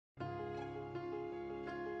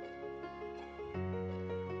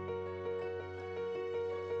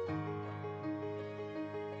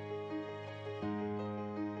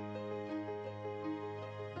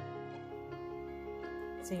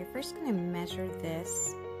So you're first going to measure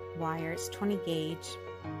this wire. It's 20 gauge,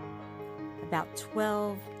 about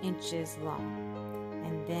 12 inches long.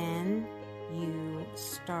 And then you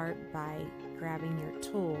start by grabbing your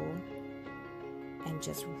tool and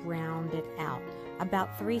just round it out.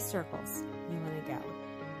 About 3 circles you want to go.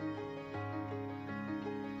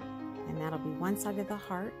 And that'll be one side of the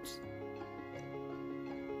heart.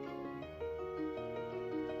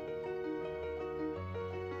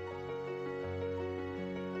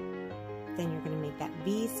 Then you're going to make that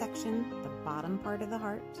V section, the bottom part of the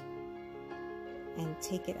heart, and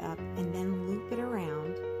take it up and then loop it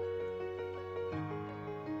around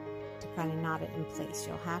to kind of knot it in place.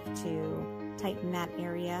 You'll have to tighten that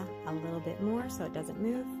area a little bit more so it doesn't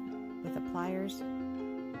move with the pliers,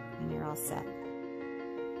 and you're all set.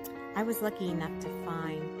 I was lucky enough to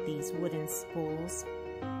find these wooden spools.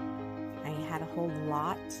 I had a whole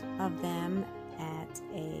lot of them at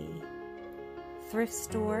a thrift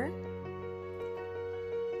store.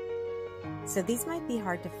 So these might be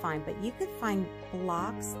hard to find, but you could find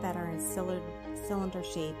blocks that are in cylinder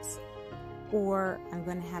shapes, or I'm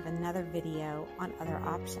going to have another video on other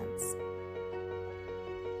options.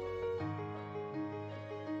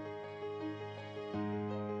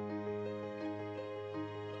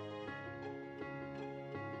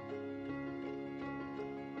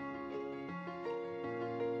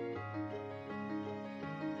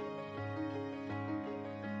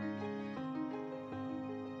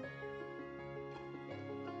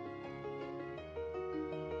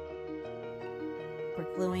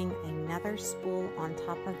 We're gluing another spool on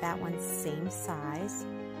top of that one, same size.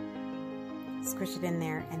 Squish it in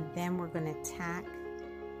there, and then we're going to tack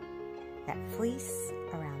that fleece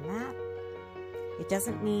around that. It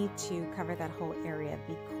doesn't need to cover that whole area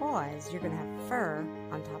because you're going to have fur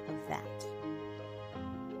on top of that.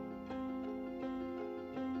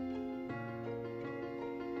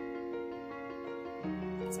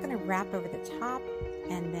 It's going to wrap over the top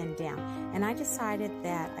and then down. And I decided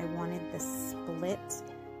that I wanted the split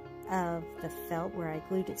of the felt where I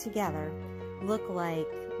glued it together look like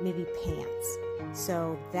maybe pants.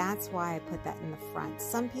 So that's why I put that in the front.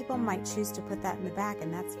 Some people might choose to put that in the back,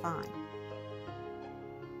 and that's fine.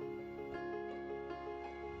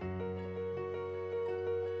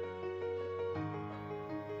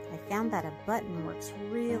 I found that a button works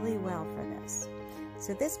really well for this.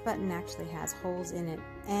 So this button actually has holes in it,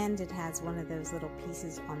 and it has one of those little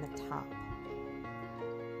pieces on the top.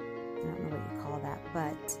 I don't know what you call that,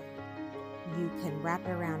 but you can wrap it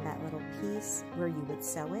around that little piece where you would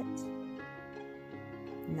sew it.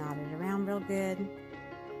 Knot it around real good.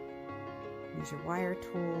 Use your wire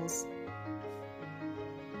tools.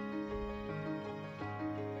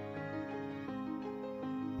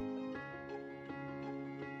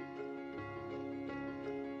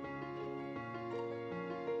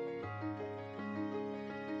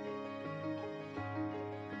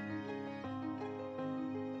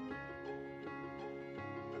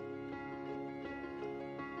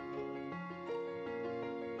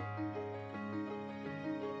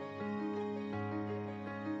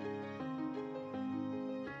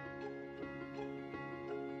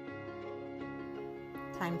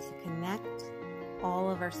 Time to connect all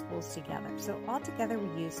of our spools together. So all together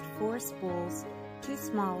we used 4 spools, 2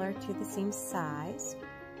 smaller, 2 the same size.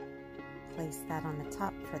 Place that on the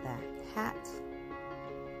top for the hat.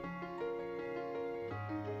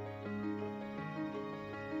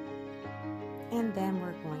 And then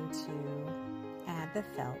we're going to add the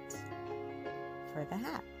felt for the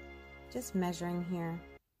hat. Just measuring here.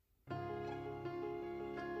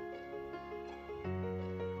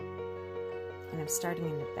 And I'm starting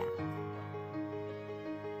in the back.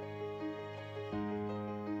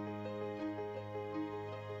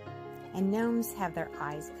 And gnomes have their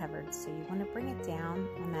eyes covered, so you want to bring it down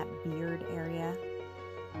on that beard area.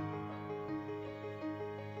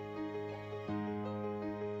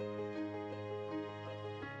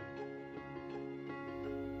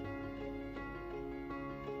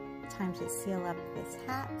 Time to seal up this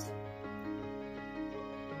hat.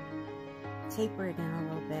 Taper it in a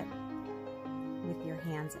little bit with your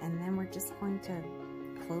hands, and then we're just going to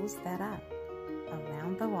close that up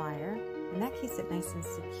around the wire, and that keeps it nice and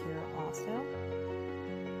secure also.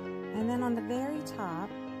 And then on the very top,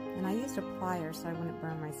 and I used a plier so I wouldn't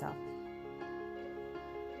burn myself,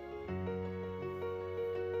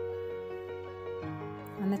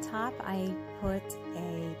 on the top I put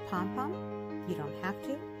a pom-pom. You don't have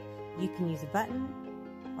to. You can use a button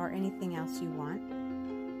or anything else you want.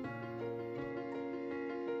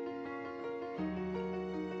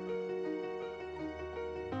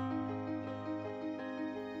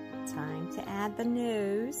 Time to add the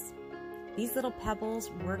nose. These little pebbles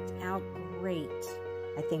worked out great.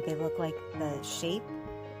 I think they look like the shape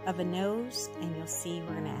of a nose, and you'll see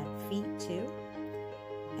we're gonna add feet too.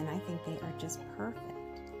 And I think they are just perfect.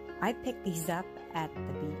 I picked these up at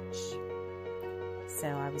the beach, so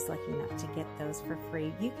I was lucky enough to get those for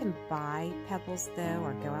free. You can buy pebbles though,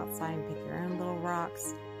 or go outside and pick your own little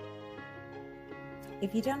rocks.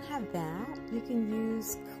 If you don't have that, you can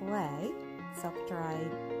use clay, self-dry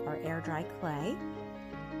or air-dry clay,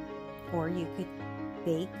 or you could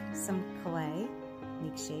bake some clay,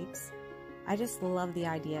 make shapes. I just love the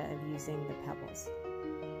idea of using the pebbles.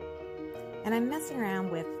 And I'm messing around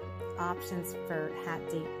with options for hat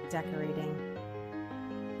decorating.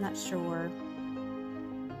 Not sure.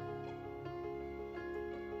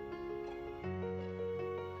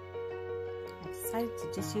 I decided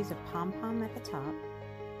to just use a pom-pom at the top.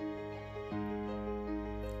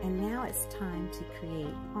 And now it's time to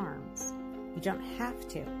create arms. You don't have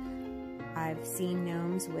to. I've seen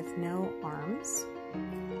gnomes with no arms,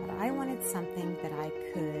 but I wanted something that I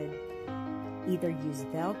could either use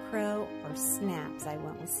Velcro or snaps. I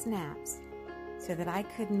went with snaps so that I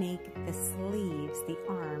could make the sleeves, the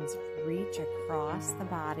arms, reach across the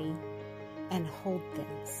body and hold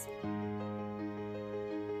things.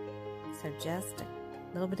 So just a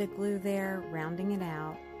little bit of glue there, rounding it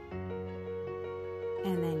out,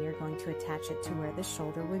 and then you're going to attach it to where the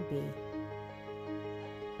shoulder would be.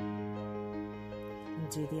 And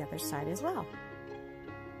do the other side as well.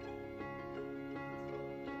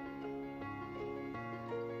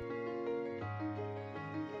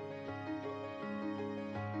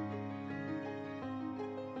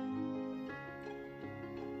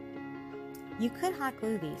 You could hot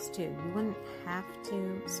glue these too. You wouldn't have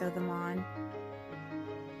to sew them on,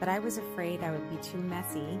 but I was afraid I would be too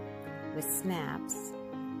messy with snaps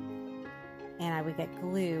and I would get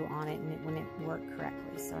glue on it and it wouldn't work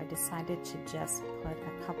correctly. So I decided to just put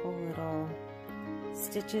a couple little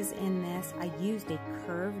stitches in this. I used a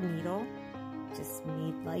curved needle, just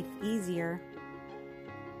made life easier.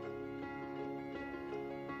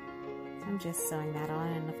 So I'm just sewing that on,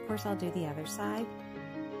 and of course I'll do the other side.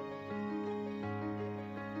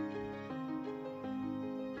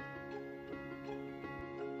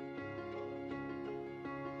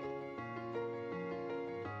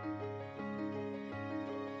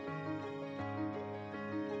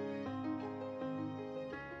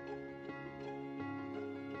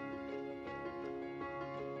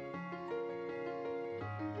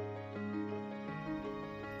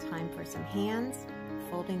 Time for some hands,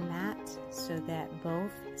 folding that so that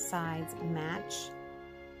both sides match.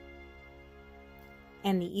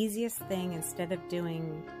 And the easiest thing, instead of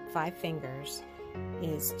doing 5 fingers,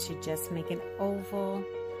 is to just make an oval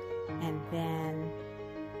and then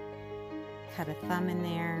cut a thumb in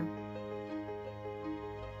there.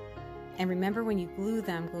 And remember, when you glue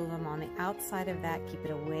them on the outside of that, keep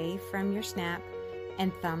it away from your snap,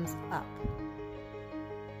 and thumbs up.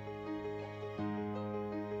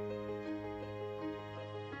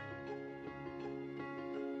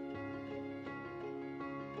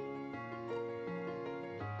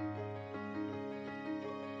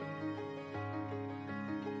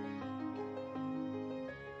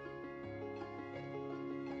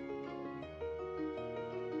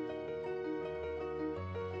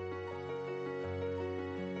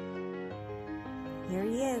 Here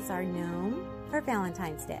he is, our gnome for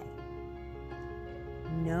Valentine's Day.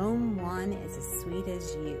 Gnome 1 is as sweet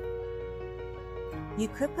as you. You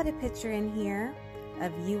could put a picture in here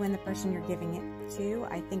of you and the person you're giving it to.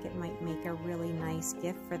 I think it might make a really nice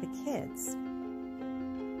gift for the kids.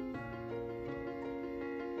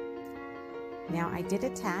 Now I did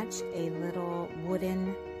attach a little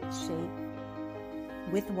wooden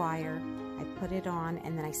shape with wire. I put it on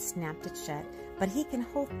and then I snapped it shut, but he can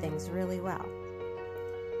hold things really well.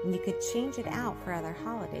 And you could change it out for other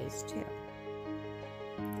holidays too.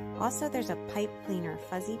 Also, there's a pipe cleaner,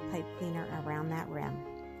 fuzzy pipe cleaner around that rim.